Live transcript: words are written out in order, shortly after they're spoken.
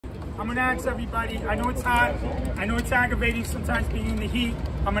I'm going to ask everybody, I know it's hot, I know it's aggravating sometimes being in the heat.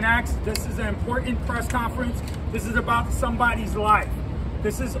 I'm going to ask, this is an important press conference. This is about somebody's life.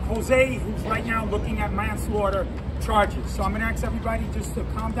 This is Jose, who's right now looking at manslaughter charges. So I'm going to ask everybody just to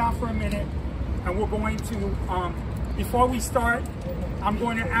calm down for a minute, and we're going to, before we start, I'm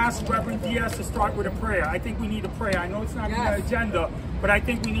going to ask Reverend Diaz to start with a prayer. I think we need a prayer. I know it's not on the agenda, but I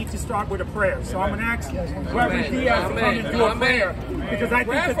think we need to start with a prayer. So I'm going to ask Reverend Diaz to come and do a prayer, because I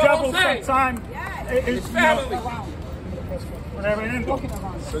think the devil sometimes is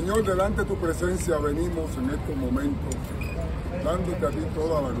Señor, delante de tu presencia venimos en estos momentos, dándote a ti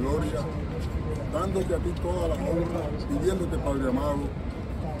toda la gloria, dándote a ti toda la honra, pidiéndote, Padre amado,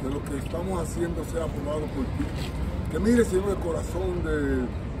 que lo que estamos haciendo sea aprobado por ti. Que mire, Señor, el corazón del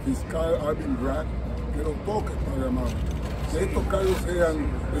fiscal Alba, que lo toques, Padre amado. Que estos cargos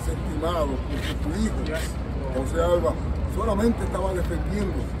sean desestimados, porque tu hijo, José Alba, solamente estaba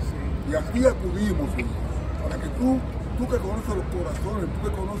defendiéndose. Y aquí acudimos, Señor, para que tú que conoces los corazones, tú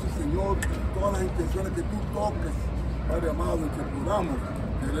que conoces, Señor, todas las intenciones, que tú toques, Padre amado, y que podamos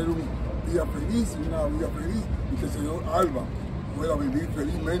tener un día feliz, una vida feliz, y que el Señor Alba pueda vivir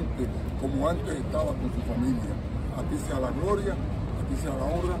felizmente como antes estaba con su familia. A ti sea la gloria, a ti sea la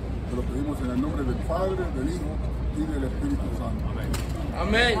honra, te lo pedimos en el nombre del Padre, del Hijo y del Espíritu Santo.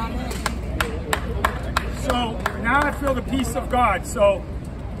 Amén. So now I feel the peace of God. So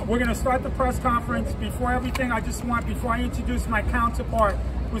we're going to start the press conference. Before everything, before I introduce my counterpart,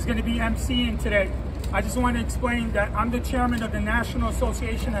 who's going to be emceeing today, I just want to explain that I'm the chairman of the National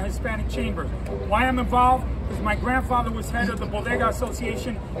Association of Hispanic Chambers. Why I'm involved is my grandfather was head of the Bodega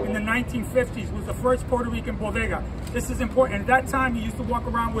Association in the 1950s, was the first Puerto Rican bodega. This is important. At that time, he used to walk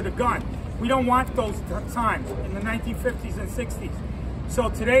around with a gun. We don't want those times in the 1950s and 60s. So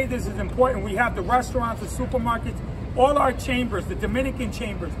today, this is important. We have the restaurants, the supermarkets, all our chambers, the Dominican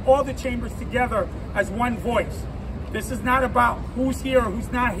chambers, all the chambers together as one voice. This is not about who's here or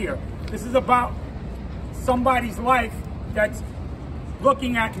who's not here. This is about somebody's life that's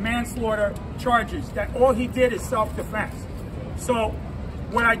looking at manslaughter charges, that all he did is self-defense. So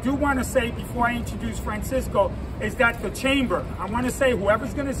what I do want to say before I introduce Francisco is that the chamber, I want to say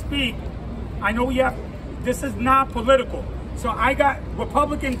whoever's going to speak, I know this is not political. So I got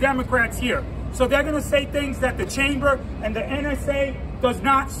Republican Democrats here. So they're going to say things that the chamber and the NSA does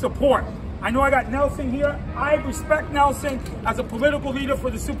not support. I know I got Nelson here. I respect Nelson as a political leader for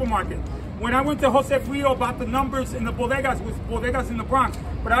the supermarket. When I went to Jose Frio about the numbers in the bodegas, with bodegas in the Bronx,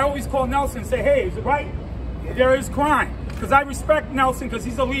 but I always call Nelson and say, hey, is it right? There is crime. Because I respect Nelson because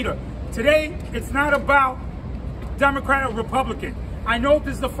he's a leader. Today, it's not about Democrat or Republican. I know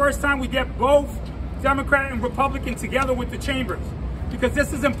this is the first time we get both Democrat and Republican together with the chambers. Because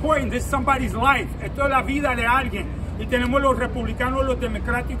this is important. This is somebody's life. Esto es la vida de alguien. Y tenemos los republicanos, los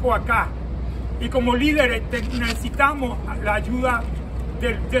democráticos acá. Y como líderes necesitamos la ayuda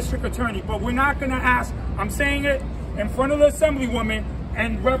del district attorney. But we're not going to ask, I'm saying it in front of the assemblywoman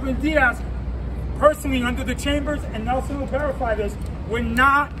and Reverend Diaz, personally under the chambers, and Nelson will verify this, we're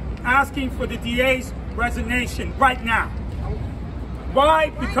not asking for the DA's resignation right now.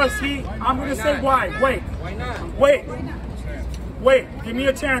 Why? Because I'm going to say why. Wait. Why not? Wait. Wait, give me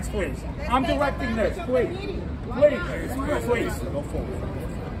a chance, please. I'm directing this, please. Please.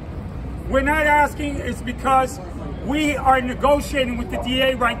 We're not asking, it's because we are negotiating with the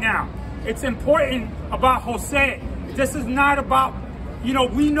DA right now. It's important about Jose. This is not about,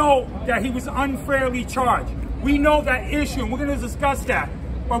 we know that he was unfairly charged. We know that issue, and we're going to discuss that.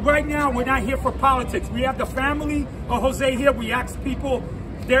 But right now, we're not here for politics. We have the family of Jose here. We ask people,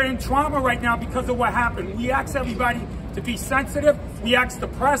 they're in trauma right now because of what happened. We ask everybody to be sensitive. We ask the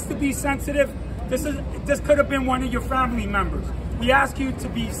press to be sensitive. This could have been one of your family members. We ask you to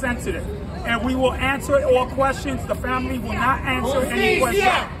be sensitive, and we will answer all questions. The family will not answer any questions.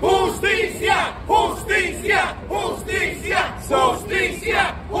 Justicia! Justicia! Justicia!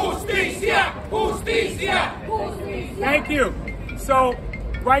 Justicia! Justicia! Justicia! Thank you. So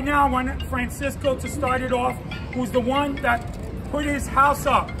right now I want Francisco to start it off, who's the one that put his house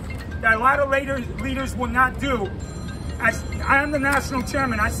up, that a lot of leaders will not do. I am the national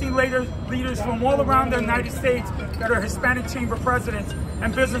chairman. I see leaders from all around the United States that are Hispanic Chamber presidents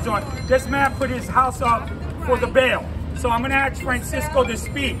and business owners. This man put his house up for the bail. So I'm going to ask Francisco to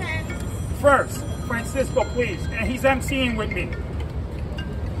speak first. Francisco, please. And he's emceeing with me.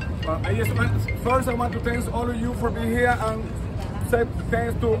 First, I want to thank all of you for being here and say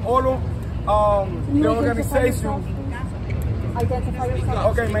thanks to all of the organization. Identify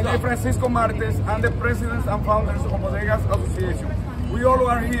yourself. Okay, my name is Francisco Martes. I'm the president and founder of Bodegas Association. We all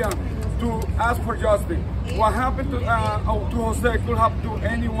are here to ask for justice. What happened to Jose could happen to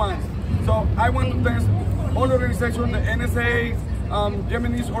anyone. So I want to thank all organizations, the NSA,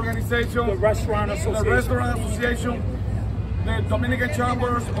 Gemini's organization, the Restaurant Association, the Dominican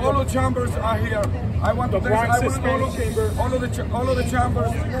Chambers, all the chambers are here. I want to thank all of the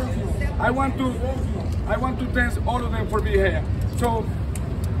chambers. I want to thank all of them for being here. So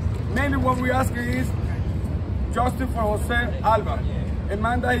mainly what we're asking is justice for Jose Alba, a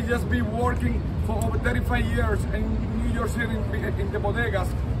man that he just been working for over 35 years in New York City in the bodegas.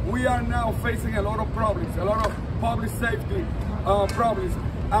 We are now facing a lot of problems, a lot of public safety problems.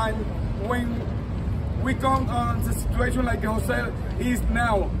 And when we come to a situation like Jose is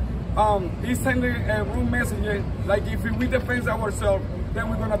now, he's sending a wrong message, like if we defend ourselves, then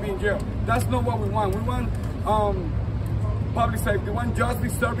we're gonna be in jail. That's not what we want. We want public safety. We want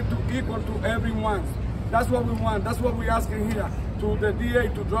justice serving to equal to everyone. That's what we want. That's what we're asking here to the DA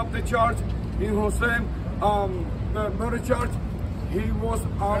to drop the charge in Jose, the murder charge. He was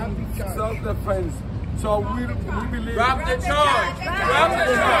self-defense. So we believe. Drop the charge! Drop the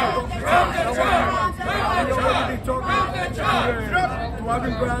charge! Drop the charge! We already been talking to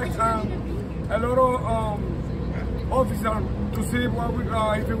having back a lot of officers to see what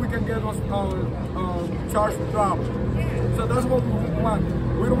if we can get those charges dropped. So that's what we want.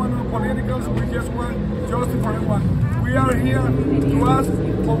 We don't want no politicals. We just want justice for everyone. We are here to ask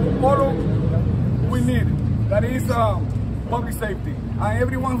for all we need. That is public safety. And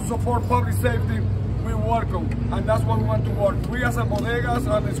everyone who supports public safety, we welcome. And that's what we want to work. We as a bodegas,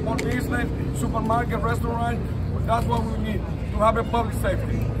 as a small business, supermarket, restaurant, that's what we need, to have a public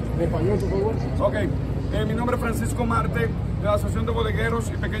safety. Okay. Mi nombre es Francisco Marte, de la Asociación de Bodegueros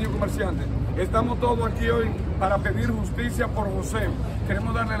y Pequeños Comerciantes. Estamos todos aquí hoy para pedir justicia por José.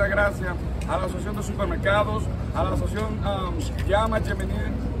 Queremos darle las gracias a la Asociación de Supermercados, a la Asociación Llama, Gemini,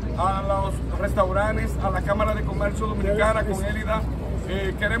 a los restaurantes, a la Cámara de Comercio Dominicana con Élida.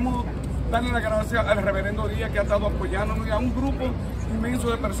 Queremos darle las gracias al reverendo Díaz que ha estado apoyándonos y a un grupo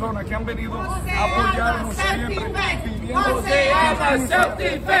inmenso de personas que han venido a apoyarnos siempre pidiendo Jose Alba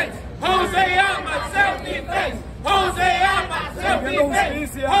self-defense! Jose Alba self-defense! Jose Alba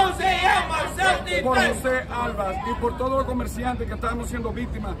self-defense! Jose Alba self-defense! Por Jose Alba y por todos los comerciantes que estamos siendo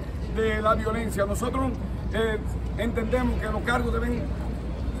víctimas de la violencia. Nosotros entendemos que los cargos deben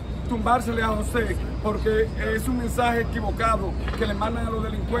tumbársele a José porque es un mensaje equivocado que le mandan a los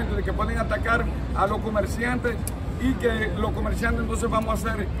delincuentes de que pueden atacar a los comerciantes y que los comerciantes entonces vamos a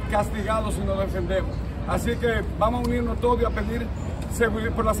ser castigados si nos defendemos. Así que vamos a unirnos todos y a pedir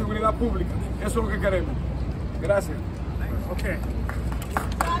por la seguridad pública. Eso es lo que queremos. Gracias. Okay.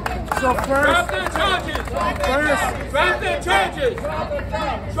 So Drop the charges! Drop the charges!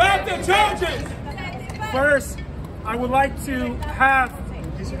 Drop the charges! First, I would like to have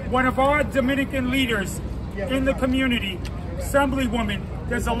one of our Dominican leaders in the community, Assemblywoman.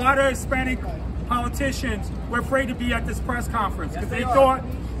 There's a lot of Hispanic politicians were afraid to be at this press conference because they thought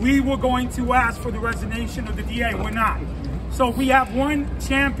we were going to ask for the resignation of the DA. We're not. So we have one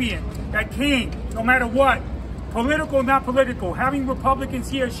champion that came, no matter what, political, not political. Having Republicans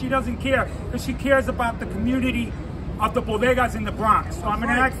here, she doesn't care because she cares about the community of the bodegas in the Bronx. So I'm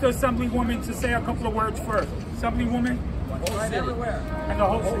going to ask the Assemblywoman to say a couple of words first. Assemblywoman? Everywhere. And the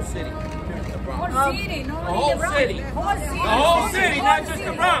whole city. Whole city, not the city. The whole city, not just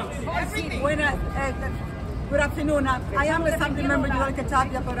the Bronx. Good afternoon. I am a Assembly member Joel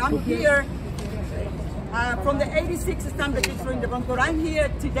Catapia, but I'm here from the 86th Assembly District in the Bronx. But I'm here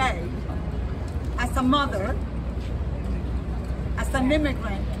today as a mother, as an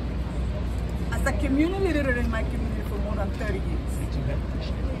immigrant, as a community leader in my community for more than 30 years.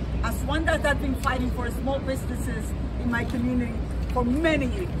 As one that has been fighting for small businesses in my community for many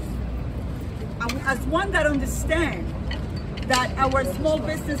years. As one that understands that our small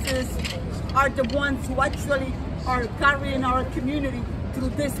businesses are the ones who actually are carrying our community through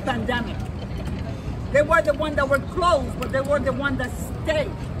this pandemic. They were the ones that were closed, but they were the ones that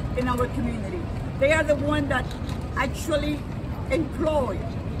stayed in our community. They are the ones that actually employ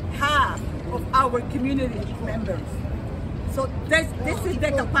half of our community members. So this is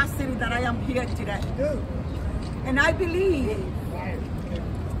the capacity that I am here today. And I believe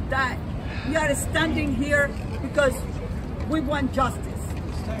that we are standing here because we want justice.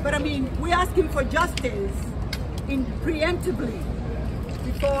 But I mean, we're asking for justice preemptively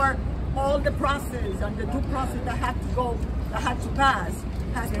before all the process and the due process that had to pass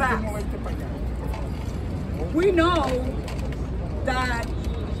has passed. We know that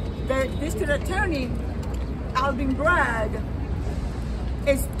the district attorney, Alvin Bragg,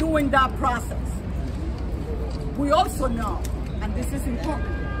 is doing that process. We also know, and this is important,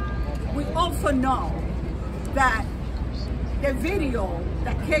 we also know that the video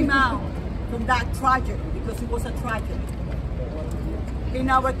that came out from that tragedy, because it was a tragedy in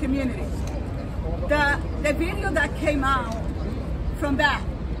our community, the video that came out from that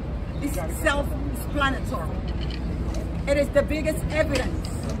is self-explanatory. It is the biggest evidence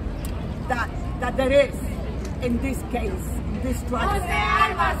that there is in this case, in this tragedy. Jose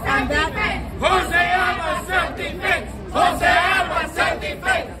Alba, self-defense! Jose Alba, self-defense! Jose Alba,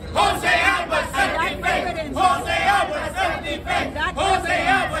 self-defense! Jose Alba, self-defense! Jose Alba, self-defense! Jose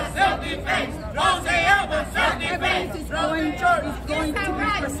Alba, self-defense! Jose Alba, self-defense! Evidence is going to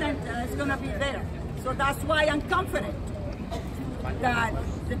be presented. It's going to be there. So that's why I'm confident that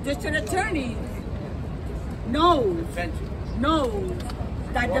the district attorney knows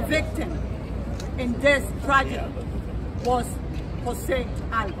that the victim in this tragedy was Jose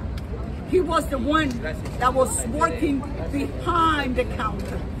Alba. He was the one that was working behind the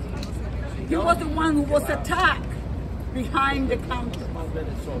counter. He was the one who was attacked behind the counter.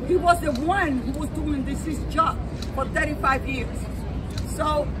 He was the one who was doing this his job for 35 years.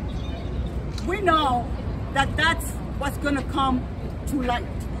 So we know that that's what's going to come to light.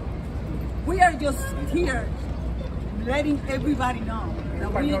 We are just here letting everybody know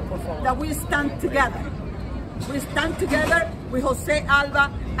that we stand together. We stand together with Jose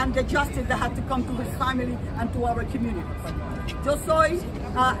Alba and the justice that had to come to his family and to our communities. Yo soy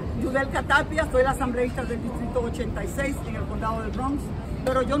Yudelka Tapia, soy la asambleísta del Distrito 86 en el Condado del Bronx,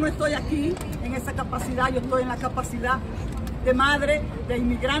 pero yo no estoy aquí en esa capacidad, yo estoy en la capacidad de madre, de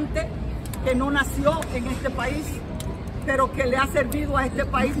inmigrante, que no nació en este país, pero que le ha servido a este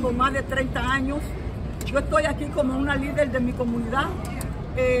país por más de 30 años. Yo estoy aquí como una líder de mi comunidad,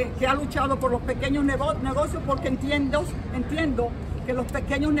 que ha luchado por los pequeños negocios, porque entiendo que los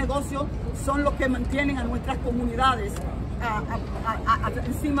pequeños negocios son los que mantienen a nuestras comunidades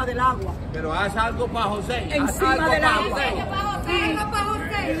encima del agua. Pero haz algo para José. Encima del agua.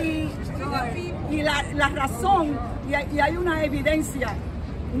 Y la razón, y hay una evidencia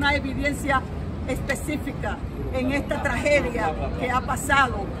específica en esta tragedia que ha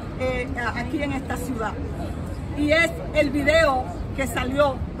pasado aquí en esta ciudad. Y es el video que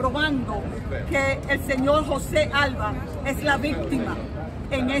salió probando que el señor Jose Alba es la víctima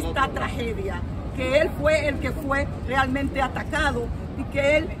en esta tragedia, que él fue el que fue realmente atacado y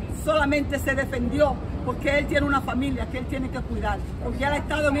que él solamente se defendió porque él tiene una familia que él tiene que cuidar, porque él ha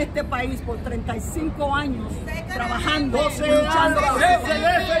estado en este país por 35 años trabajando, luchando. Se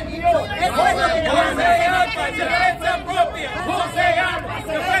defendió. Eso es lo que yo Jose Alba, defensa propia. Jose Alba,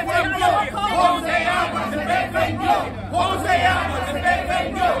 defensa propia. Jose Alba, se defendió. Jose Alba, se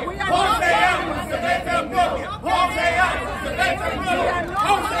defendió. Jose Alba, se defensa propia. Jose Alba, se defensa propia.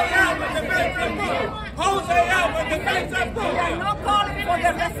 Jose Alba, se defensa propia. Jose Alba, defensa We are propia. not calling for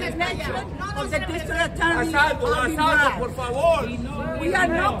the resignation of the district attorney. Asalto, por favor. We are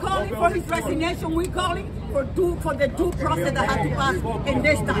not calling for his resignation. We're calling for the due process that has to pass in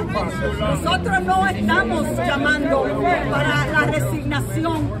this time. Nosotros no estamos llamando para la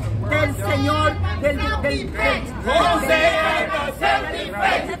resignación del señor Jose Alba,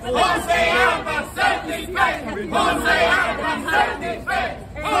 self-defense. Jose Alba, self-defense. Jose Alba, self-defense.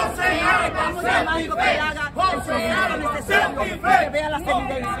 Jose Alba, self-defense.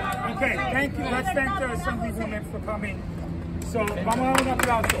 Okay, thank you. Let's thank the Assemblywoman for coming. So, vamos a dar un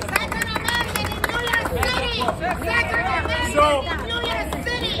aplauso. So,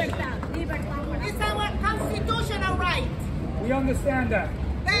 It's our constitutional right. we understand that.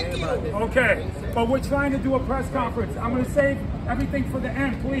 Thank you. Okay, but we're trying to do a press conference. I'm going to save everything for the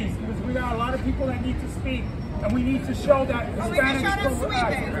end, please, because we got a lot of people that need to speak, and we need to show that Hispanics short and still sweet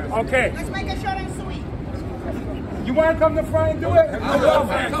act. then. Okay. Let's make it short and sweet. You want to come to front and do it?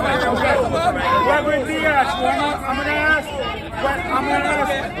 Reverend Diaz, I'm going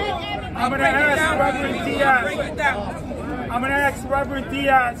to ask Reverend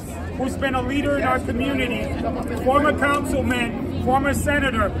Diaz, who's been a leader in our community, former councilman, former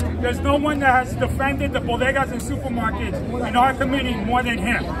senator. There's no one that has defended the bodegas and supermarkets in our community more than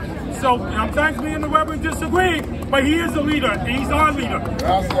him. So sometimes me and the Reverend disagree, but he is a leader, and he's our leader.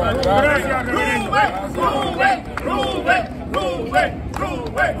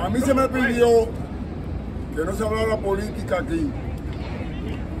 A mí se me pidió que no se hablara política aquí.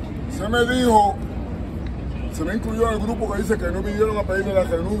 Se me dijo, se me incluyó en el grupo que dice que no vinieron a pedirle la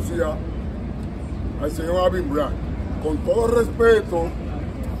renuncia al señor Alvin Bragg. Con todo respeto,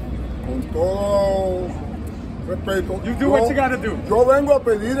 You do what you gotta do. Yo vengo a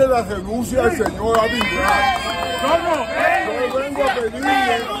pedirle la renuncia al señor Alvin Bragg. Yo vengo a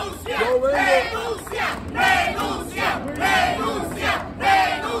pedirle, Renuncia, renuncia, renuncia,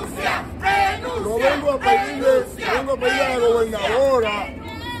 renuncia.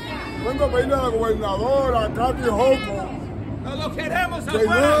 vengo a pedirle a la gobernadora, Katy Hoco, No lo queremos que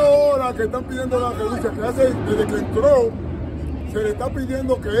no afuera. ahora que están pidiendo la renuncia, que hace desde que entró, se le está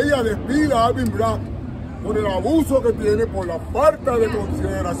pidiendo que ella despida a Alvin Bragg por el abuso que tiene, por la falta de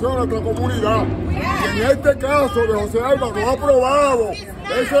consideración a nuestra comunidad. Y en este caso de José Alba lo ha aprobado.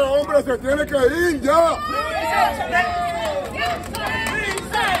 Ese hombre se tiene que ir ya.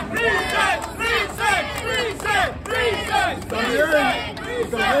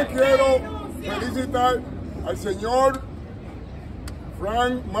 También quiero felicitar al señor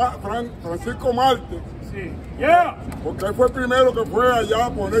Francisco Marte, Sí. Yeah. porque él fue el primero que fue allá a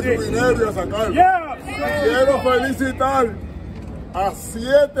poner su dinero y a sacarlo. Yeah. Quiero felicitar a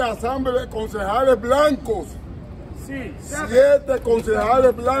 7 concejales blancos, Sí. 7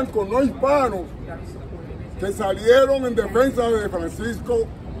 concejales blancos, no hispanos, que salieron en defensa de Francisco,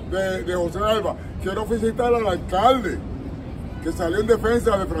 de José Alba. Quiero felicitar al alcalde, que salió en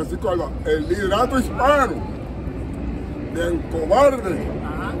defensa de Francisco Alba. El liderato hispano, de cobarde,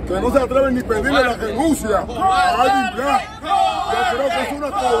 que no se atreven ni pedirle la renuncia a Alvin Bragg. Yo creo que es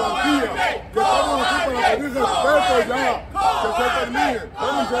una cobardía, que estamos aquí para pedir respeto ya, que se termine.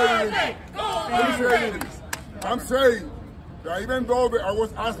 Let me say this. I'm saying that even though I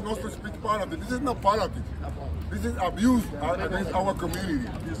was asked not to speak politics, this is not politics. This is abuse against our community.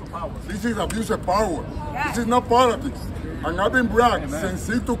 This is abuse of power. This is not politics. And Alvin Bragg, since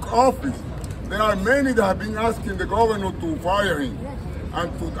he took office, there are many that have been asking the governor to fire him.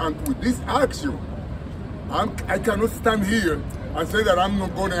 And with this action, I cannot stand here and say that I'm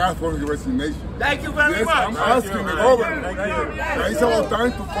not going to ask for his resignation. Thank you very Yes, much. I'm asking the governor that it's about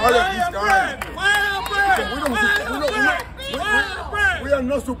time to fire this guy. We are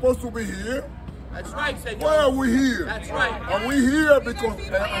not supposed to be here. That's right, senor. Why are we here? That's right. Are we here because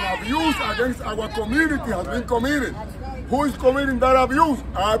an abuse against our community has been committed? Who is committing that abuse?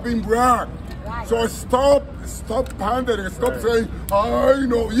 Alvin Bragg. So stop pandering, stop saying, I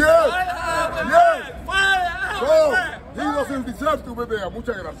know. Yes, yes. So he doesn't deserve to be there.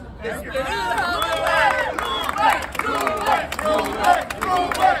 Muchas gracias.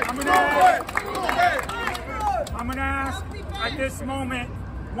 I'm going to ask at this moment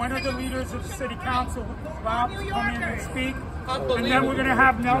one of the leaders of the city council, Bob, to come in and speak. And then we're going to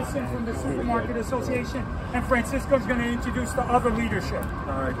have Nelson from the Supermarket Association, and Francisco's going to introduce the other leadership.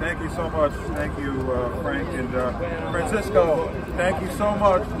 All right, thank you so much. Thank you, Frank. And Francisco, thank you so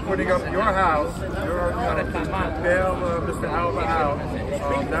much for putting up your house, to bail Mr. Alba out.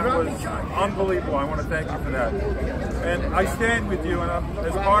 That was unbelievable. I want to thank you for that. And I stand with you, and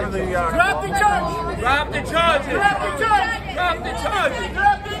as part of the... Drop the charges! Drop the charges! Drop the charges!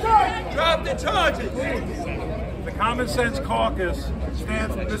 Drop the charges! Drop the charges! The Common Sense Caucus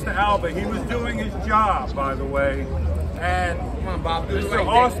stands with Mr. Alba. He was doing his job, by the way. And Mr.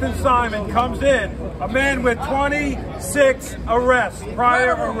 Austin Simon comes in, a man with 26 arrests,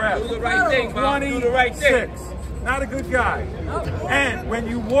 prior arrests. Do the right thing, Bob. Do the right thing. 26. Not a good guy. And when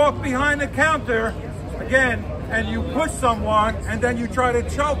you walk behind the counter, again, and you push someone, and then you try to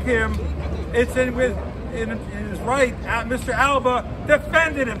choke him, it's in his right, Mr. Alba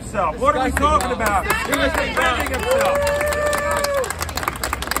defended himself. What are we talking about? He was defending himself.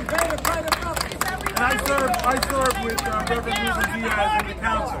 And I served with Reverend Ruben Diaz in the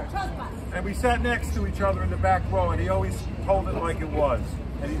council. And we sat next to each other in the back row, and he always told it like it was.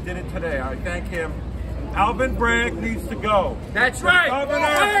 And he did it today. I thank him. Alvin Bragg needs to go. That's right. Governor,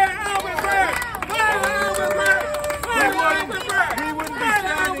 Alvin Bragg! Alvin Bragg! we wouldn't be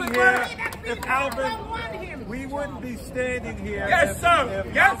standing here if Alvin, we wouldn't be standing here Yes, sir.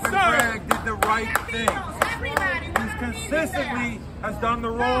 if Yes, Alvin sir. Bragg did the right thing. He's consistently has done the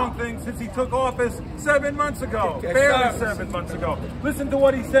wrong thing since he took office 7 months ago, barely 7 months ago. Listen to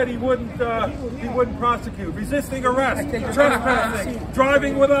what he said he wouldn't prosecute: resisting arrest, trespassing,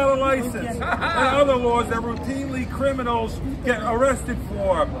 driving without a license, and other laws that routinely criminals get arrested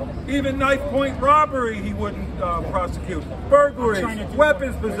for. Even knife point robbery he wouldn't prosecute. Burglaries,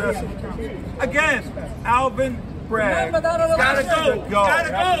 weapons possession. Again, Alvin Bragg Gotta go.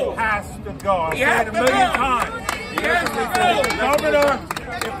 Gotta go. has to go. I've He has said it a to million go. times. He has to go.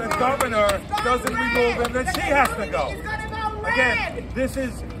 If the governor doesn't remove him, then she has to go. Again, this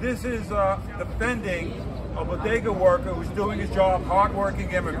is defending a bodega worker who's doing his job, hardworking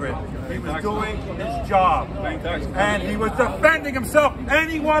immigrant. He was doing his job, and he was defending himself.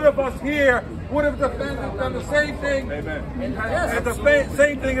 Any one of us here would have done the same thing. Amen. The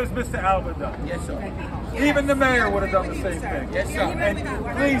same thing as Mr. Alba done. Yes, sir. Even the mayor would have done the same thing. Yes, sir. And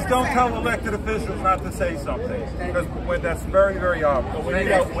please don't tell elected officials not to say something, because that's very, very obvious.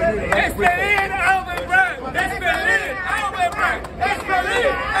 Despedir Alba Bragg! Despedir Alba Bragg!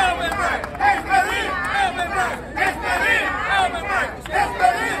 Despedir Alba Bragg! Despedir Alba Bragg! Despedir Alba Bragg! Despedir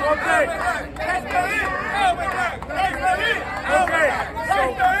Alba Bragg! Despedir Alba Bragg! Despedir Alba Bragg!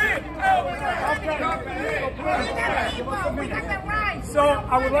 So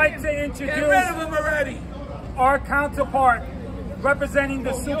I would like to introduce Get rid of him already. our counterpart representing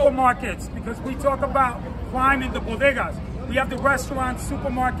the supermarkets, because we talk about crime in the bodegas. We have the restaurants,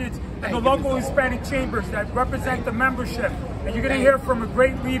 supermarkets, and the local Hispanic chambers that represent the membership. And you're going to hear from a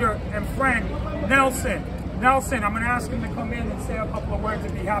great leader and friend, Nelson. Nelson, I'm going to ask him to come in and say a couple of words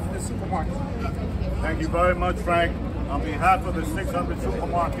on behalf of the supermarkets. Thank you very much, Frank. On behalf of the 600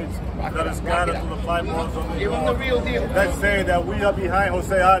 supermarkets that are scattered through the 5 malls of New York, let's say that we are behind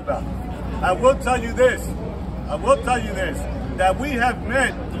Jose Alba. I will tell you this, that we have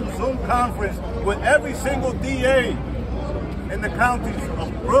met through Zoom conference with every single DA in the counties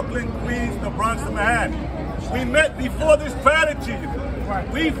of Brooklyn, Queens, the Bronx, and Manhattan. We met before this tragedy.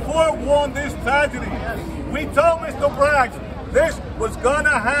 We forewarned this tragedy. We told Mr. Bragg this was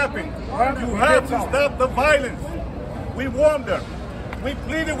gonna happen. You have to stop the violence. We warned them. We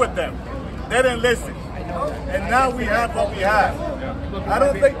pleaded with them. They didn't listen. And now we have what we have. I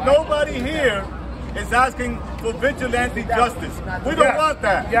don't think nobody here is asking for vigilante justice. We don't want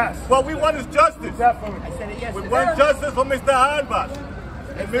that. Yes. What we want is justice. We want justice for Mr. Alba.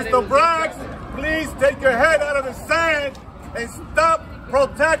 And Mr. Bragg, please take your head out of the sand and stop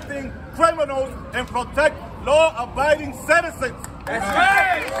protecting criminals and protect law-abiding citizens. That's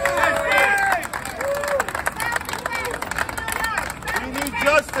right. That's right. We need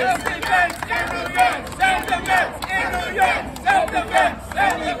justice. Self-defense in New York. Self-defense in New York. Self-defense.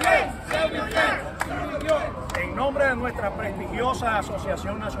 Self-defense. Self-defense. En nombre de nuestra prestigiosa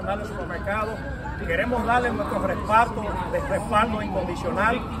Asociación Nacional de Supermercados, queremos darle nuestro respaldo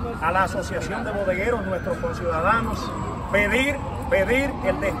incondicional a la Asociación de Bodegueros, nuestros conciudadanos, pedir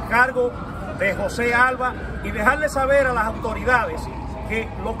el descargo de José Alba y dejarle saber a las autoridades que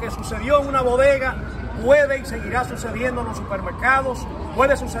lo que sucedió en una bodega puede y seguirá sucediendo en los supermercados,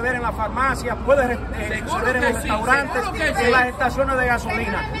 puede suceder en las farmacias, puede suceder en los restaurantes, en las estaciones de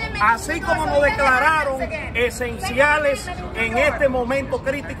gasolina. Así como nos declararon esenciales en este momento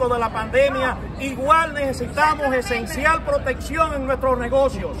crítico de la pandemia, igual necesitamos esencial protección en nuestros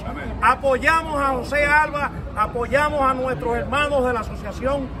negocios. Apoyamos a José Alba, apoyamos a nuestros hermanos de la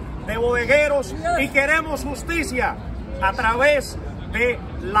Asociación de Bodegueros y queremos justicia a través de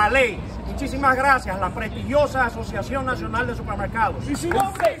la ley. Muchísimas gracias, la prestigiosa Asociación Nacional de Supermercados. Justicia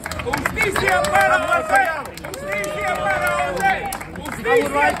para José. Justicia para José. Justicia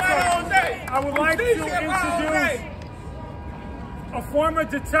para José. I would like to introduce a former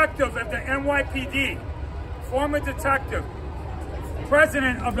detective at the NYPD, former detective,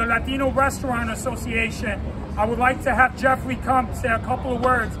 president of the Latino Restaurant Association. I would like to have Jeffrey come say a couple of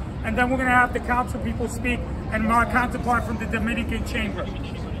words, and then we're going to have the council people speak, and my counterpart from the Dominican Chamber.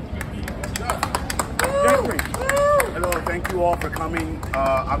 Jeffrey. Hello, thank you all for coming.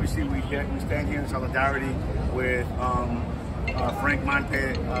 Obviously, we stand here in solidarity with Frank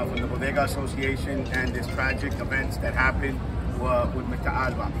Monte from the Bodega Association and this tragic events that happened with Mr.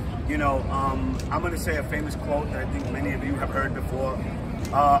 Alba. You know, I'm going to say a famous quote that I think many of you have heard before.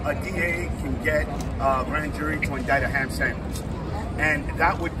 A DA can get a grand jury to indict a ham sandwich. And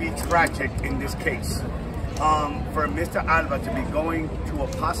that would be tragic in this case. For Mr. Alba to be going to a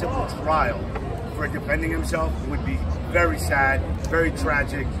possible trial for defending himself would be very sad, very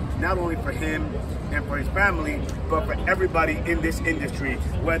tragic, not only for him and for his family, but for everybody in this industry,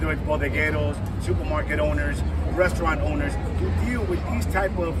 whether it's bodegueros, supermarket owners, restaurant owners, who deal with these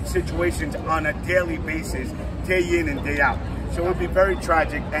type of situations on a daily basis, day in and day out. So it would be very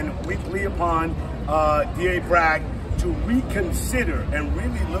tragic, and we plea upon DA Bragg to reconsider and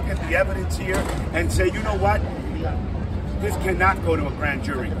really look at the evidence here and say, you know what, this cannot go to a grand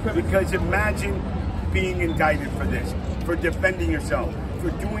jury, because imagine being indicted for this, for defending yourself,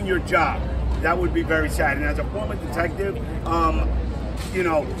 for doing your job. That would be very sad. And as a former detective, you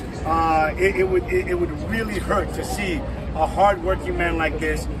know, it would really hurt to see a hard-working man like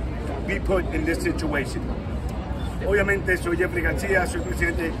this be put in this situation. Obviamente soy Jeffrey García, soy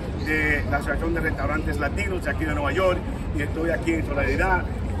presidente de la Asociación de Restaurantes Latinos aquí de Nueva York y estoy aquí en solidaridad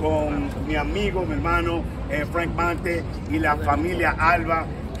con mi amigo, mi hermano Frank Monte y la familia Alba,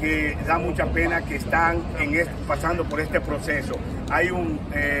 que da mucha pena que están pasando por este proceso. Hay un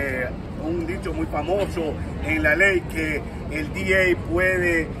dicho muy famoso en la ley que el DA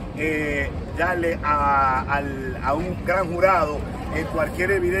puede darle a un gran jurado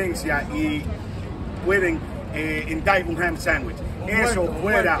cualquier evidencia y pueden indict un ham sandwich. Eso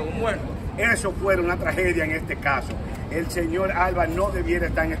fuera una tragedia en este caso. El señor Alba no debiera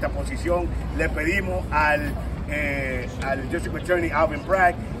estar en esta posición. Le pedimos al District Attorney Alvin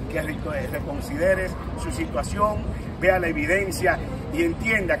Bragg que reconsidere su situación, vea la evidencia y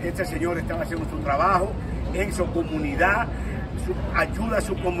entienda que este señor está haciendo su trabajo en su comunidad, ayuda a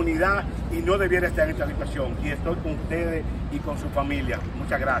su comunidad y no debiera estar en esta situación. Y estoy con ustedes y con su familia.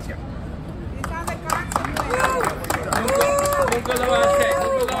 Muchas gracias.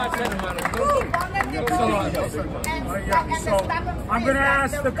 So I'm going to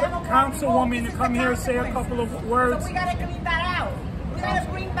ask the councilwoman to come here and say a couple of words. We got to clean that out. We got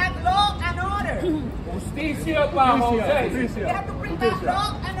to bring back law and order. Justicia para Jose. We have to bring back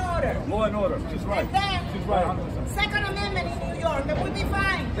law and order. Law and order. She's right. And then, She's right. Second Amendment in New York, and we'll be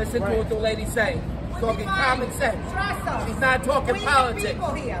fine. Listen to what the lady's saying. We'll Talking be fine. common sense. Trust us. She's not talking We the politics.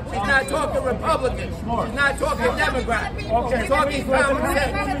 people here. We She's the not people. talking Republicans. She's not talking Democrats. Okay, She's talking common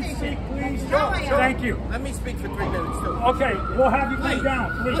sense. speak, please. Sure. Thank you. Let me speak for 3 minutes too. Okay, we'll have you come Please.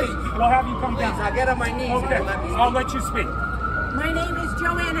 down, please. Please. We'll have you come Please, down. I'll get on my knees Okay, and let me speak. I'll let you speak. My name is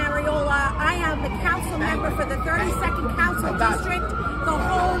Joanne Ariola. I am the council member for the 32nd Council District, the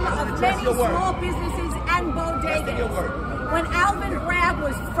home of many small businesses and bodegas. When Alvin Bragg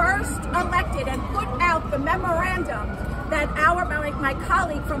was first elected and put out the memorandum that my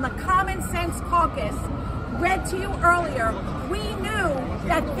colleague from the Common Sense Caucus read to you earlier, we knew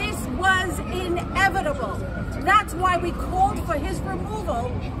that this was inevitable. That's why we called for his removal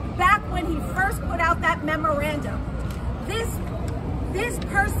back when he first put out that memorandum. This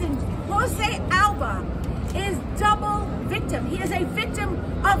person, Jose Alba, is double victim. He is a victim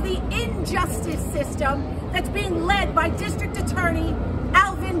of the injustice system that's being led by District Attorney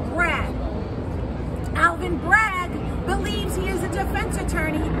Alvin Bragg. Alvin Bragg believes he is a defense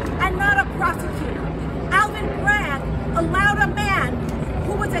attorney and not a prosecutor. Alvin Bragg allowed a man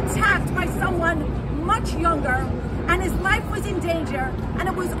who was attacked by someone much younger and his life was in danger, and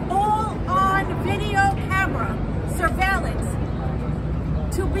it was all on video camera surveillance,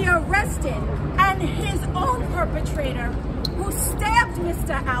 to be arrested, and his own perpetrator who stabbed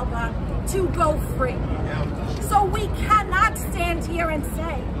Mr. Alba to go free. So we cannot stand here and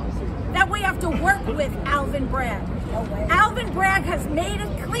say that we have to work with Alvin Bragg. Alvin Bragg has made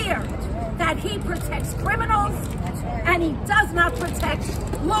it clear that he protects criminals and he does not protect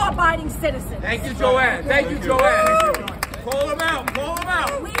law-abiding citizens. Thank you, Joanne. Thank you, Joanne. Call him out. Call him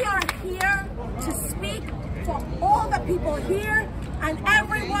out. We are here to speak for all the people here and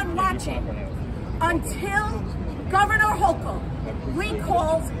everyone watching until Governor Hochul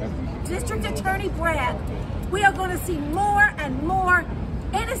recalls District Attorney Bragg. We are going to see more and more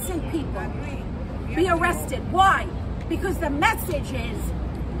innocent people be arrested. Why? Because the message is,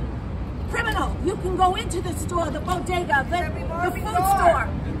 criminal, you can go into the store, the bodega, the food store,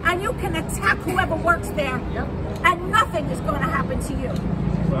 and you can attack whoever works there, and nothing is going to happen to you.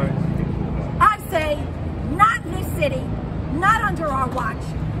 I say, not in this city, not under our watch.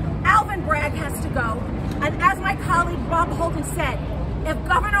 Alvin Bragg has to go, and as my colleague Bob Holden said, if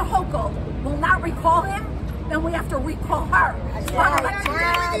Governor Hochul will not recall him, then we have to recall her.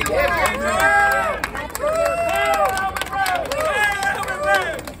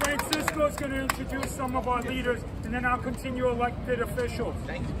 Francisco's going to introduce some of our leaders, and then I'll continue elected officials.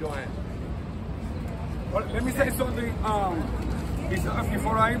 Thank you, Joanne. Well, let me say something.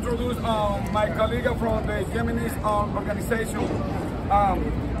 Before I introduce my colleague from the Yemeni organization,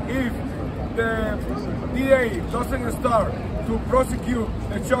 if the DA doesn't start to prosecute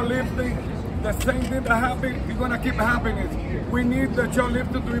the shoplifting, the same thing that happened is going to keep happening. We need the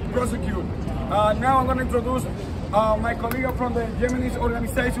shoplifting to be prosecuted. Now I'm going to introduce my colleague from the Yemeni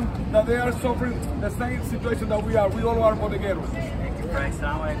organization that they are suffering the same situation that we are. We all are bodegueros. Thank you, Frank.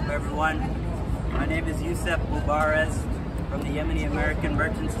 Assalamu alaikum, everyone. My name is Yusef Mubarez from the Yemeni American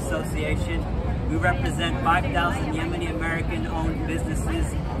Merchants Association. We represent 5,000 Yemeni American owned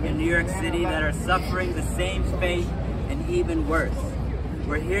businesses in New York City that are suffering the same fate and even worse.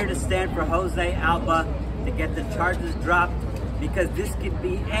 We're here to stand for Jose Alba to get the charges dropped, because this could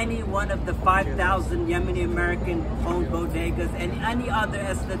be any one of the 5,000 Yemeni American owned bodegas and any other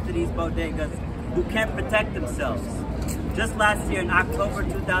ethnicities bodegas who can't protect themselves. Just last year in October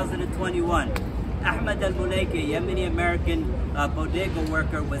 2021, Ahmed al-Munaiki, Yemeni American bodega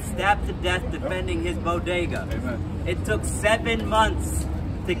worker, was stabbed to death defending his bodega. It took 7 months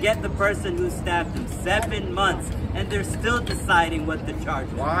to get the person who stabbed him. 7 months, and they're still deciding what to charge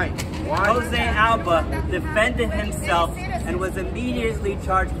him. Why? Jose Alba defended himself and was immediately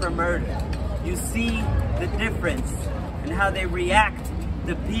charged for murder. You see the difference in how they react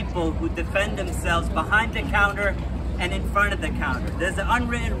to people who defend themselves behind the counter and in front of the counter. There's an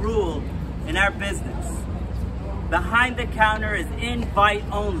unwritten rule in our business. Behind the counter is invite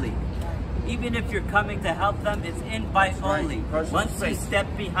only. Even if you're coming to help them, it's invite only. Once you step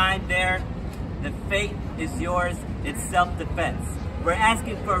behind there, the fate is yours. It's self-defense. We're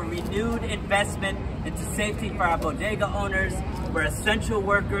asking for a renewed investment into safety for our bodega owners. We're essential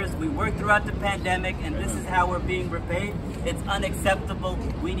workers. We worked throughout the pandemic, and this is how we're being repaid. It's unacceptable.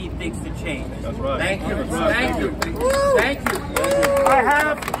 We need things to change. That's right. Thank you. Thank you. Thank you. I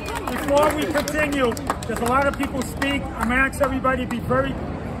have, before we continue, there's a lot of people speak. I'm going to ask everybody to be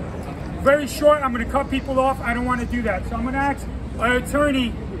very short. I'm going to cut people off. I don't want to do that. So I'm going to ask an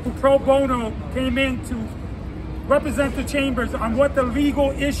attorney who pro bono came in to represent the chambers on what the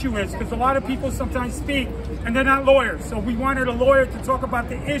legal issue is, because a lot of people sometimes speak and they're not lawyers. So we wanted a lawyer to talk about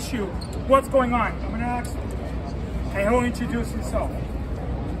the issue, what's going on. I'm going to ask, and he'll introduce himself.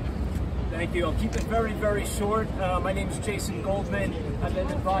 Thank you. I'll keep it very short. My name is Jason Goldman. I've been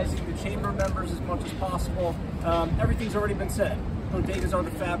advising the chamber members as much as possible. Everything's already been said. Bodegas are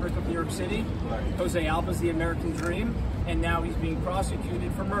the fabric of New York City. Jose Alba's the American dream, and now he's being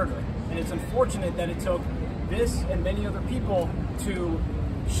prosecuted for murder. And it's unfortunate that it took this and many other people to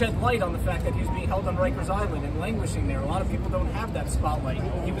shed light on the fact that he was being held on Rikers Island and languishing there. A lot of people don't have that spotlight.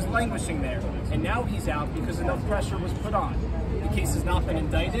 He was languishing there, and now he's out because enough pressure was put on. The case has not been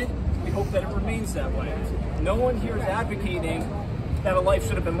indicted. We hope that it remains that way. No one here is advocating that a life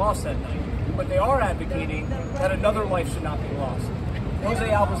should have been lost that night, but they are advocating that another life should not be lost. Jose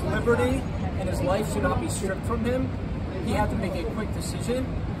Alba's liberty and his life should not be stripped from him. He had to make a quick decision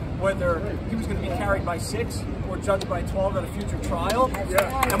whether he was going to be carried by 6 or judged by 12 at a future trial.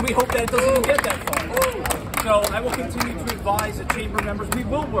 And we hope that it doesn't even get that far. So I will continue to advise the chamber members. We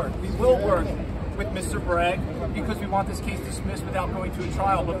will work with Mr. Bragg because we want this case dismissed without going to a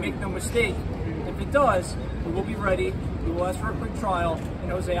trial. But make no mistake, if it does, we will be ready. We will ask for a quick trial,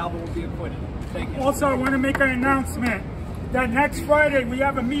 and Jose Alba will be acquitted. Thank you. Also, I want to make an announcement that next Friday we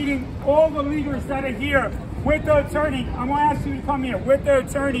have a meeting, all the leaders that are here, with the attorney. I'm going to ask you to come here with the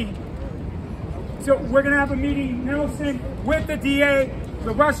attorney. So we're going to have a meeting, Nelson, with the DA,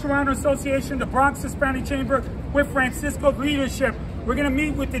 the Restaurant Association, the Bronx Hispanic Chamber, with Francisco's leadership. We're going to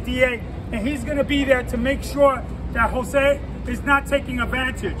meet with the DA, and he's going to be there to make sure that Jose is not taking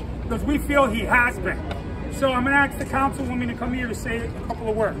advantage, because we feel he has been. So I'm going to ask the councilwoman to come here to say a couple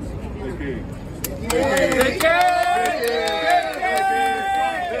of words.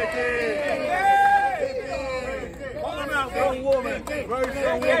 Strong woman, very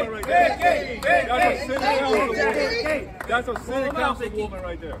strong woman right there. That's a city council woman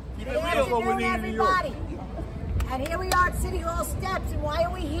right there. That's what we need in New York. And here we are at City Hall steps, and why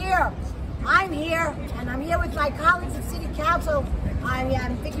are we here? I'm here, and I'm here with my colleagues at City Council.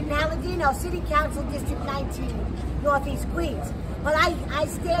 I'm Vicky Palladino, City Council District 19, Northeast Queens. But I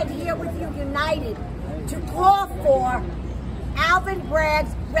stand here with you united to call for Alvin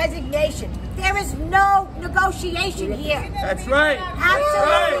Bragg's resignation. There is no negotiation here. That's right.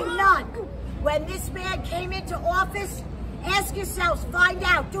 Absolutely none. When this man came into office, ask yourselves, find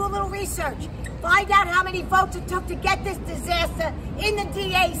out, do a little research. Find out how many votes it took to get this disaster in the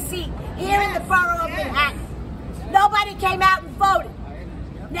DA seat here in the borough of Manhattan. Nobody came out and voted.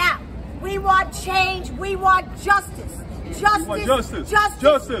 Now, we want change, we want justice. Justice, justice, justice,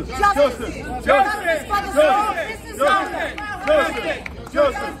 justice, justice, justice for the small business owners.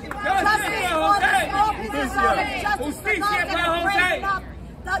 Justice for the small business owners. Justice for those that are brave enough.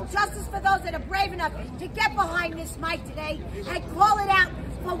 Justice for those that are brave enough to get behind this mic today and call it out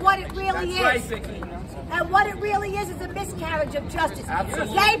for what it really is. And what it really is a miscarriage of justice.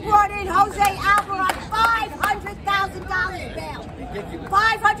 They brought in Jose Alba on $500,000 bail.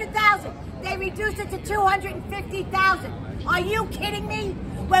 $500,000. They reduced it to $250,000. Are you kidding me?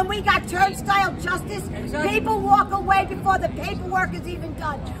 When we got turnstile justice, people walk away before the paperwork is even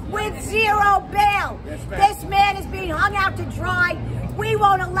done with zero bail. This man is being hung out to dry. We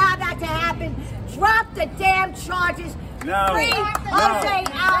won't allow that to happen. Drop the damn charges. Free Jose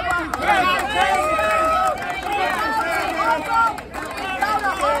Alba.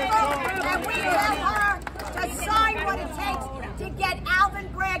 And we tell her to sign what it takes to get Alvin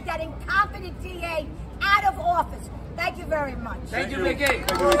Bragg, that incompetent DA, out of office. Thank you very much. Thank you, Vicky.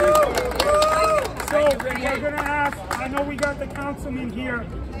 So we're going to ask, I know we got the councilman here,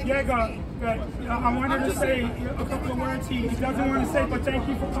 Diego, that I wanted to say a couple of words. He doesn't want to say, but thank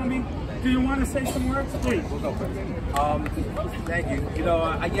you for coming. Do you want to say some words, please? Thank you. You know,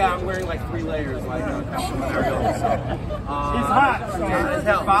 yeah, I'm wearing like 3 layers, like Councilman Ariola. So, He's hot. So.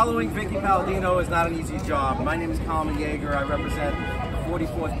 And following Vicky Palladino is not an easy job. My name is Colin Yeager. I represent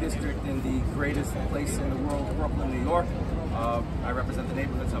 44th District in the greatest place in the world, Brooklyn, New York. I represent the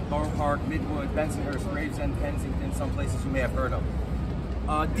neighborhoods of Borough Park, Midwood, Bensonhurst, Gravesend, Kensington, some places you may have heard of.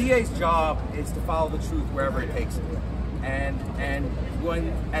 DA's job is to follow the truth wherever it takes it. And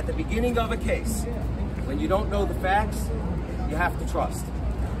when at the beginning of a case, when you don't know the facts, you have to trust.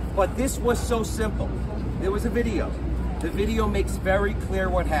 But this was so simple. There was a video. The video makes very clear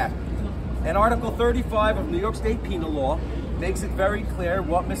what happened. And Article 35 of New York State Penal Law makes it very clear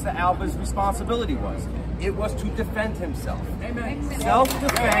what Mr. Alba's responsibility was. It was to defend himself. Amen.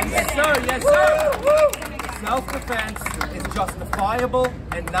 Self-defense. Yes, sir. Yes, sir. Self-defense is justifiable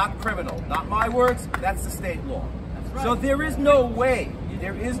and not criminal. Not my words, that's the state law. Right. So there is no way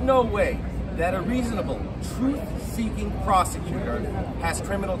that a reasonable, truth-seeking prosecutor has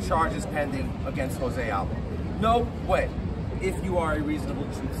criminal charges pending against Jose Alba. No way, if you are a reasonable,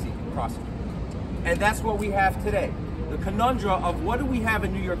 truth-seeking prosecutor. And that's what we have today. The conundrum of what do we have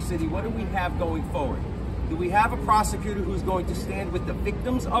in New York City, what do we have going forward? Do we have a prosecutor who's going to stand with the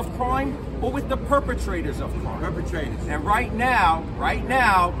victims of crime or with the perpetrators of crime? Perpetrators. And right now,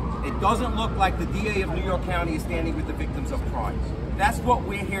 it doesn't look like the DA of New York County is standing with the victims of crime. That's what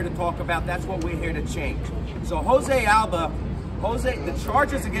we're here to talk about. That's what we're here to change. So Jose Alba, the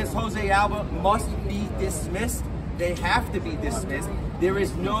charges against Jose Alba must be dismissed. They have to be dismissed. There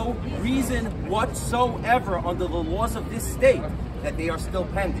is no reason whatsoever under the laws of this state that they are still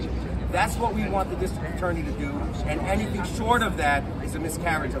pending. That's what we want the district attorney to do, and anything short of that is a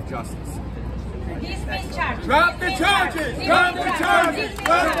miscarriage of justice. He's been charged. Drop the charges! Drop the charges!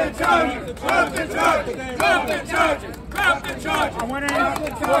 Drop the charges! Drop the charges! Drop the charges! Drop the charges!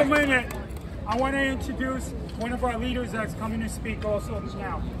 I want to introduce one of our leaders that's coming to speak also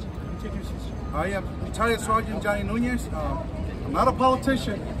now. Introduce yourself. I am retired Sergeant Johnny Nunez. I'm not a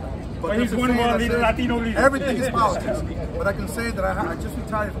politician, but he's one of our Latino leaders. Everything is politics. But I can say that I just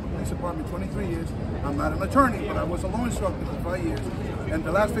retired from the police department 23 years. I'm not an attorney, but I was a law instructor for 5 years. And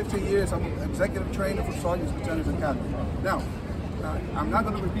the last 15 years, I'm an executive trainer for Sergeants, Lieutenants, and Captains. Now, I'm not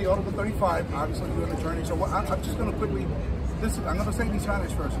going to repeat Article 35. Obviously, you're an attorney, so I'm just going to quickly. I'm going to say these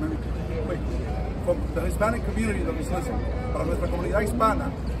Spanish first. Maybe wait. From the Hispanic community that is listening, para nuestra comunidad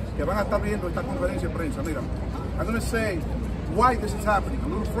hispana que van a estar viendo esta conferencia de prensa. Mira, I'm going to say why this is happening, a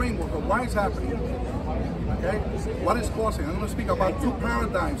little framework of why it's happening. Okay? What is causing? I'm going to speak about 2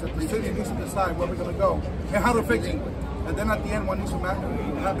 paradigms that the city needs to decide where we're going to go and how to fix it. And then at the end, what needs to happen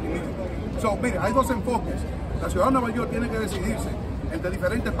immediately. So, mire, hay 2 enfoques. La ciudad de Nueva York tiene que decidirse entre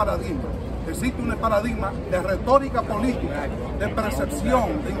diferentes paradigmas. Existe un paradigma de retórica política, de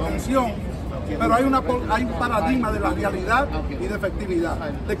percepción, de intención, pero hay un paradigma de la realidad y de efectividad.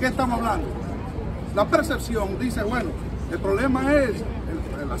 ¿De qué estamos hablando? La percepción dice, bueno, el problema es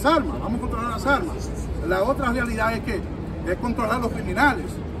las armas, vamos a controlar las armas. La otra realidad es que es controlar los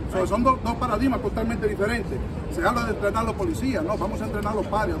criminales. Son dos paradigmas totalmente diferentes. Se habla de entrenar a los policías, no, vamos a entrenar a los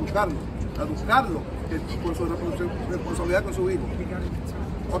padres, a educarlos por su responsabilidad con su hijo.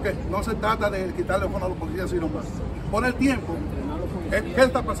 Ok, no se trata de quitarle el fondo a los policías, sino más. Por el tiempo, ¿qué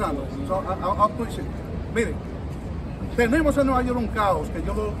está pasando? Miren, tenemos en Nueva York un caos que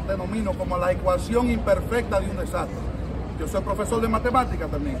yo lo denomino como la ecuación imperfecta de un desastre. Yo soy profesor de matemáticas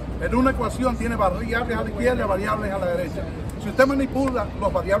también. En una ecuación tiene variables a la izquierda y variables a la derecha. Si usted manipula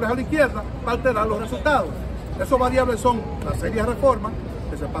las variables a la izquierda, va a alterar los resultados. Esos variables son las serias reformas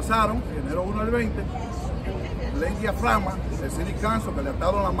que se pasaron, enero 1 del 20, ley diafragma, el silicanzo que le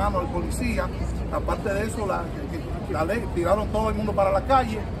ataron la mano al policía, aparte de eso la ley, tiraron todo el mundo para la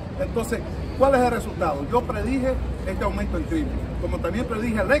calle. Entonces, ¿cuál es el resultado? Yo predije este aumento en crimen, como también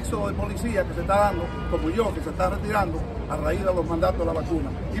predije el éxodo de policía que se está dando, como yo, que se está retirando a raíz de los mandatos de la vacuna.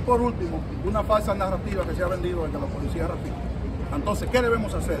 Y por último, una falsa narrativa que se ha vendido de que los policías rapidan. Entonces, ¿qué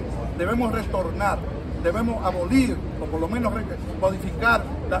debemos hacer? Debemos retornar, debemos abolir, o por lo menos modificar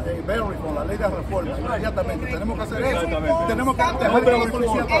la ley de reforma inmediatamente. Tenemos que hacer eso. Tenemos que dejar que los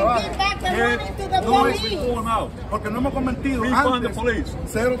policías trabajen. Porque no hemos cometido antes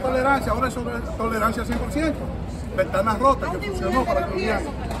cero tolerancia, ahora es tolerancia 100%. Ventanas rotas que funcionó para el gobierno.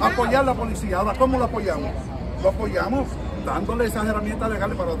 Apoyar a la policía. Ahora, ¿cómo lo apoyamos? Lo apoyamos dándole esas herramientas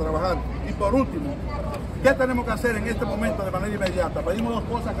legales para trabajar. Y por último, ¿qué tenemos que hacer en este momento de manera inmediata? Pedimos dos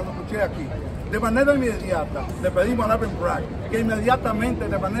cosas que lo escuché aquí. De manera inmediata, le pedimos a Alba que inmediatamente,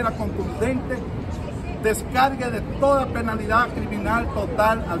 de manera contundente, descargue de toda penalidad criminal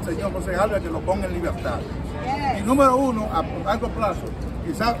total al señor José Alba, que lo ponga en libertad. Y número uno, a largo plazo,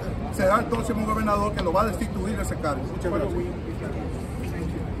 quizás será el próximo gobernador que lo va a destituir de ese cargo. Muchas gracias.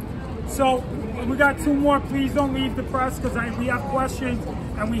 So we got two more. Please don't leave the press because we have questions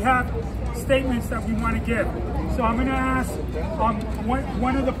and we have statements that we want to give. So I'm going to ask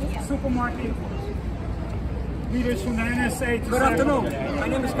one of the supermarket leaders from the NSA. Good afternoon. My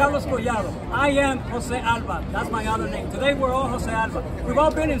name is Carlos Collado. I am Jose Alba. That's my other name. Today we're all Jose Alba. We've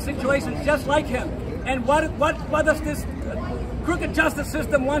all been in situations just like him. And what does this crooked justice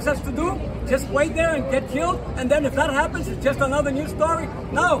system wants us to do? Just wait there and get killed? And then if that happens, it's just another news story?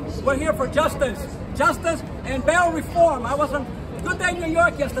 No, we're here for justice. Justice and bail reform. I was on Good Day New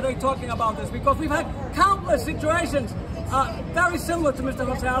York yesterday talking about this because we've had countless situations very similar to Mr.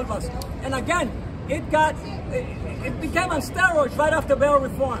 Jose Alba's. And again, it became on steroids right after bail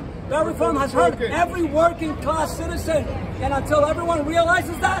reform. Bail reform has hurt every working class citizen. And until everyone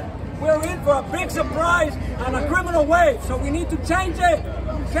realizes that, we're in for a big surprise and a criminal wave. So we need to change it.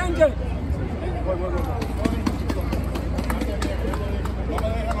 Change it.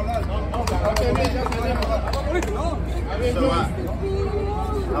 So,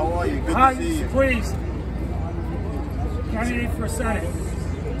 how are you? Good to see you. Please. Candidate for Senate.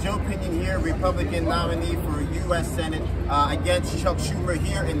 Joe Pinion here, Republican nominee for U.S. Senate against Chuck Schumer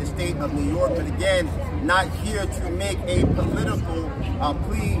here in the state of New York. But again, not here to make a political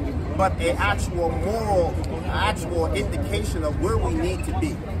plea, but an actual moral, actual indication of where we need to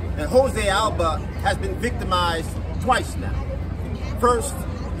be. And Jose Alba has been victimized twice now. First,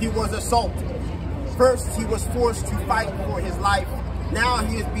 he was assaulted. First, he was forced to fight for his life. Now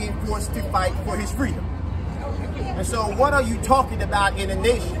he is being forced to fight for his freedom. And so what are you talking about in a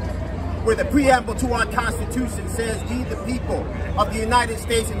nation where the preamble to our Constitution says we the people of the United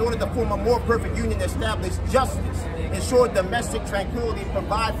States, in order to form a more perfect union, establish justice, ensure domestic tranquility,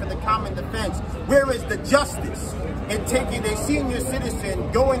 provide for the common defense? Where is the justice in taking a senior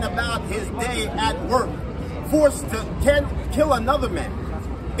citizen going about his day at work, forced to kill another man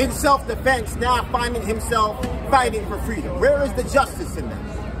in self-defense, now finding himself fighting for freedom? Where is the justice in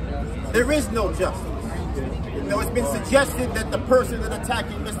that? There is no justice. You know, it's been suggested that the person that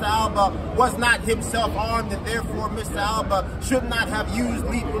attacking Mr. Alba was not himself armed, and therefore Mr. Alba should not have used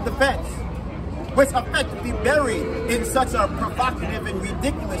lethal defense, which effectively buried in such a provocative and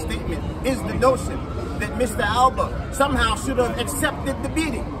ridiculous statement is the notion that Mr. Alba somehow should have accepted the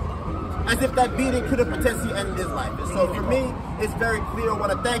beating, as if that beating could have potentially ended his life. And so for me, it's very clear. I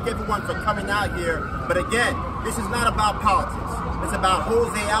want to thank everyone for coming out here. But again, this is not about politics. It's about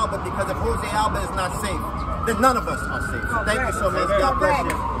Jose Alba, because if Jose Alba is not safe, then none of us are safe. So thank you so much. God bless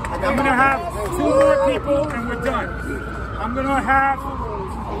you. I'm going to have two more people and we're done. I'm going to have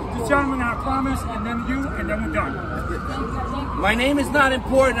the gentleman, I promise, and then you, and then we're done. My name is not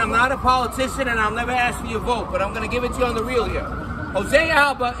important. I'm not a politician, and I'll never ask for your vote, but I'm going to give it to you on the real here. Jose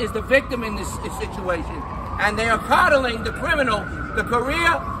Alba is the victim in this situation, and they are coddling the criminal, the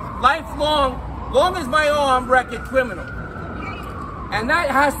career, lifelong, long as my arm record criminal. And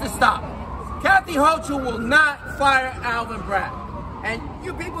that has to stop. Kathy Hochul will not fire Alvin Bragg. And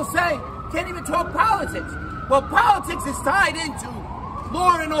you people say, can't even talk politics. Well, politics is tied into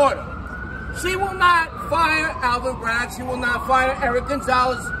law and order. She will not fire Alvin Bragg. She will not fire Eric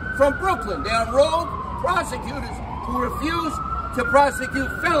Gonzalez from Brooklyn. They are rogue prosecutors who refuse to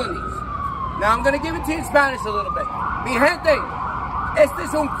prosecute felonies. Now, I'm going to give it to you in Spanish a little bit. Mi gente, este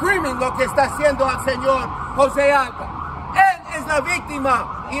es un crimen lo que está haciendo al señor Jose Alba. Él es la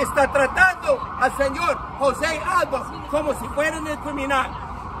víctima y está tratando al señor Jose Alba como si fuera el criminal.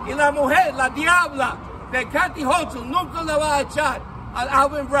 Y la mujer, la diabla de Kathy Hochul, nunca la va a echar al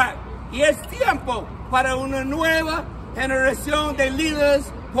Alvin Bragg. Y es tiempo para una nueva generación de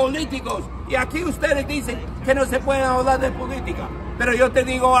líderes políticos. Y aquí ustedes dicen que no se puede hablar de política. Pero yo te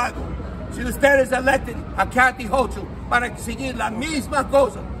digo algo. Si ustedes electen a Kathy Hochul para seguir la misma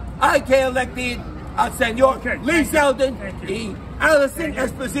cosa, hay que elegir al señor Lee Zeldin y Alison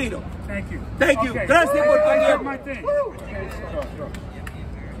Esposito. Thank you. Thank you. Gracias por venir.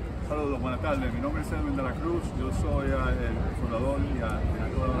 Saludos, buenas tardes. Mi nombre es Edwin de la Cruz. Yo soy el fundador y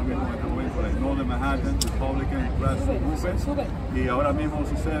ahora mismo me por el Northern Manhattan Republican Grassroots Movement. Y ahora mismo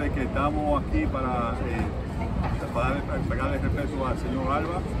sucede que estamos aquí para para pagarle respeto al señor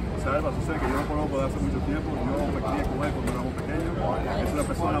Alba. Alba sucede que yo lo conozco desde hace mucho tiempo, yo me crié con él cuando éramos pequeños, es una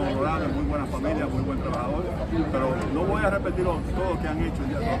persona honorable, muy buena familia, muy buen trabajador, pero no voy a repetir todo lo que han hecho,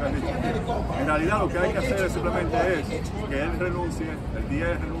 en realidad lo que hay que hacer simplemente es que él renuncie, el día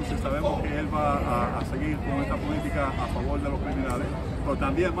de renuncie sabemos que él va a seguir con esta política a favor de los criminales, pero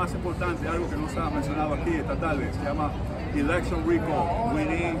también más importante, algo que no se ha mencionado aquí esta tarde, se llama Election Recall. We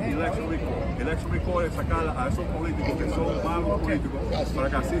need Election Recall. Election Recall es sacar a esos políticos que son malos políticos para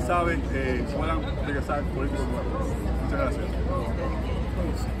que así saben puedan regresar políticos nuevos. Muchas gracias.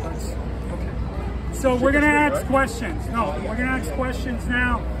 So we're going to ask questions. No, we're going to ask questions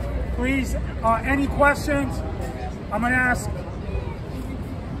now. Please, any questions? I'm going to ask.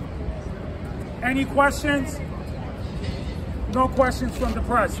 Any questions? No questions from the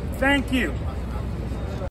press. Thank you.